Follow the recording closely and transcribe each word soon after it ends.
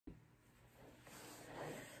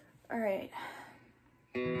Alright.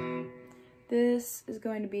 This is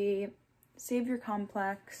going to be Savior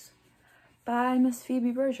Complex by Miss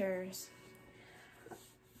Phoebe Bridgers.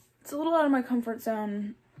 It's a little out of my comfort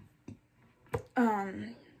zone,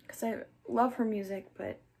 because I love her music,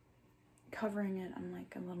 but covering it, I'm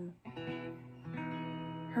like a little...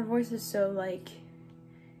 Her voice is so, like,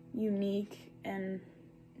 unique and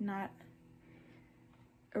not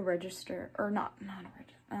a register, or not a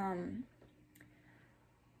register,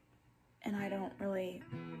 and I don't really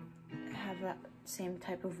have that same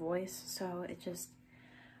type of voice, so I just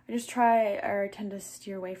try, or I tend to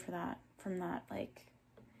steer away from that, like,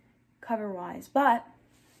 cover-wise, but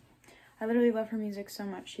I literally love her music so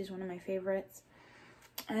much. She's one of my favorites,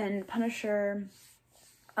 and Punisher,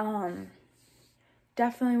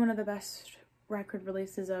 definitely one of the best record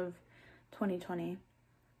releases of 2020,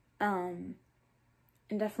 and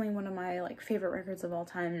definitely one of my, like, favorite records of all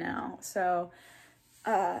time now, so,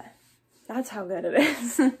 that's how good it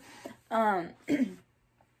is.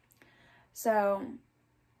 So,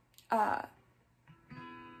 I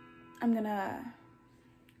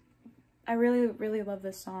really, really love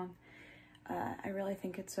this song. I really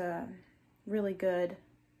think it's a really good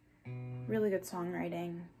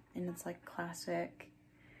songwriting, and it's like classic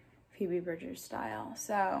Phoebe Bridgers style.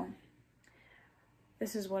 So,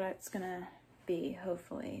 this is what it's gonna be,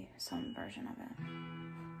 hopefully, some version of it.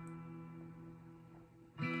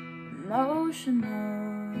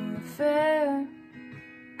 Emotional affair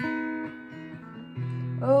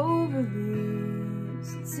over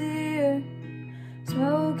leaves and tear,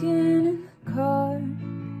 smoking in the car,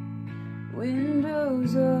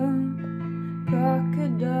 windows up,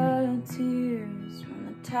 crocodile tears from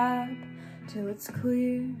the tap till it's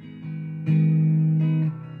clear,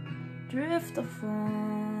 drift off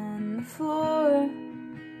on the floor,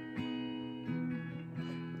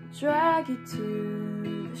 drag you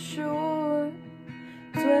to the shore,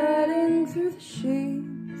 sweating through the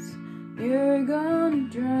sheets, you're gonna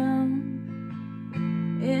drown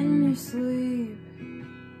in your sleep,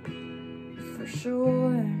 for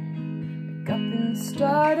sure. Wake up and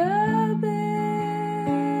start a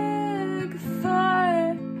big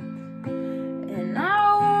fire in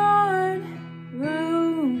our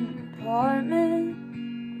one-room apartment,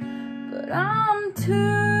 but I'm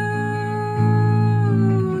too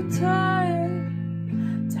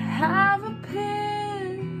tired to have a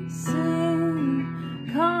pissing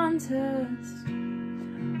contest.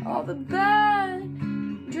 All the bad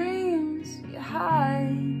dreams you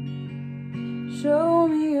hide, show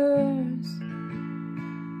me yours,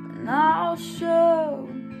 and I'll show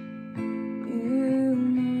you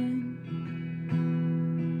mine.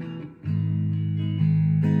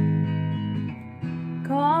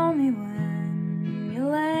 Call me when you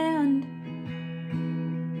land,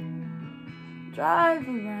 drive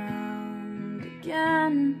around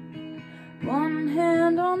again, one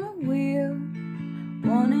hand on the wheel,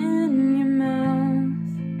 one in your mouth.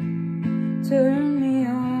 Turn me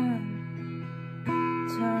on,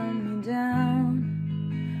 turn me down,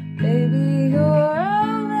 baby, you're a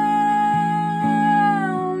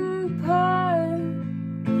vampire.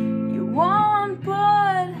 You want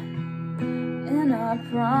blood, and I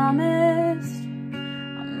promised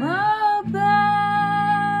I'm a bad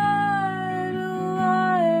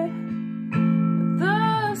liar.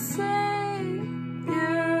 The Savior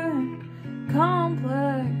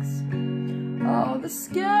Complex, all the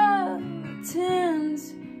skeletons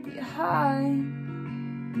you hide,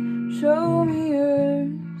 show me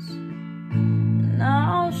yours, and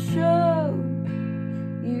I'll show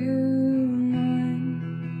you mine.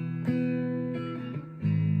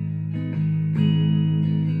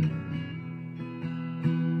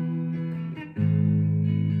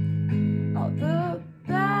 All the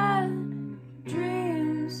bad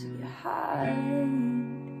dreams you hide,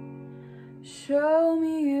 show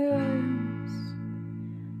me yours,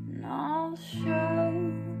 and I'll show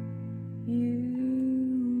you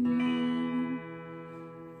mine.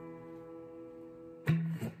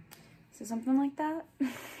 So something like that.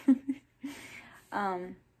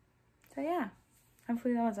 So yeah,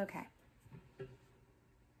 hopefully that was okay.